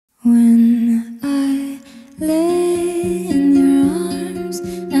When I lay in your arms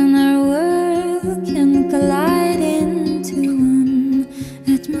and our world can collide into one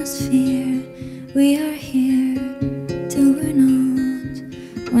atmosphere, we are here till we're not.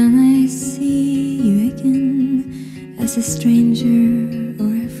 When I see you again as a stranger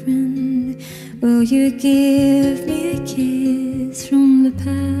or a friend, will you give me a kiss from the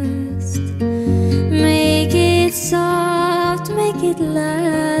past? Make it soft, make it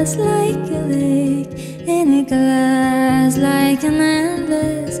last like a lake in a glass, like an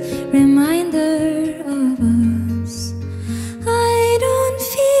endless reminder of us. I don't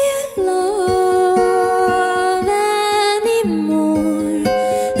feel love anymore,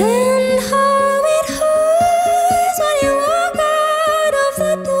 and how it hurts when you walk out of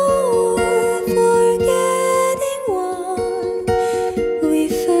the door, forgetting why we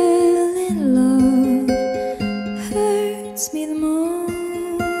fell in love hurts me the most.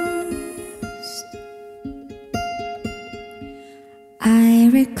 I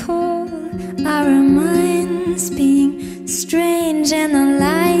recall our minds being strange and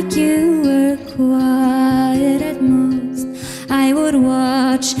unlike. You were quiet at most. I would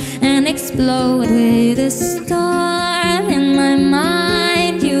watch and explode with a storm in my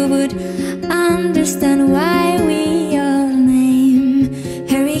mind. You would understand why we all name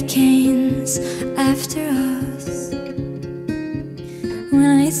hurricanes after us. When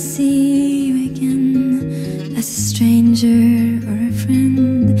I see you again as a stranger or a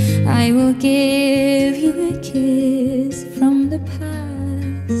friend, I will give you a kiss from the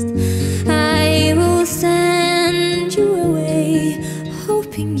past. I will send you away,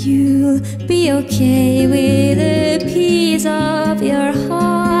 hoping you'll be okay with a piece of your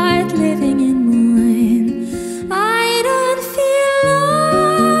heart living in mine. I don't feel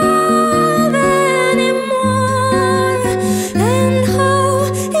love anymore, and how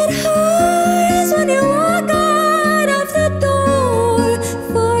it hurts when you walk out of the door,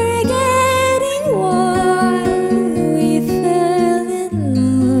 forgetting why we fell in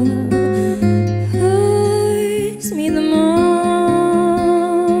love hurts me the most.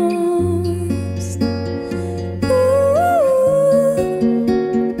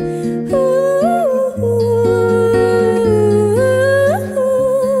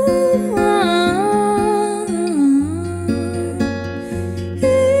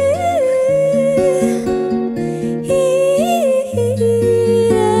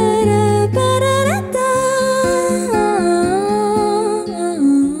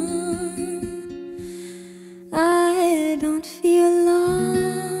 I don't feel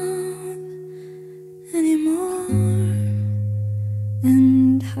love anymore,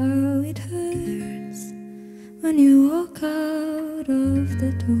 and how it hurts when you walk out of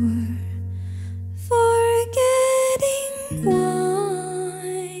the door, forgetting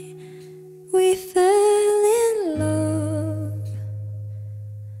why we fell in love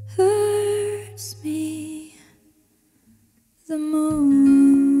hurts me the most.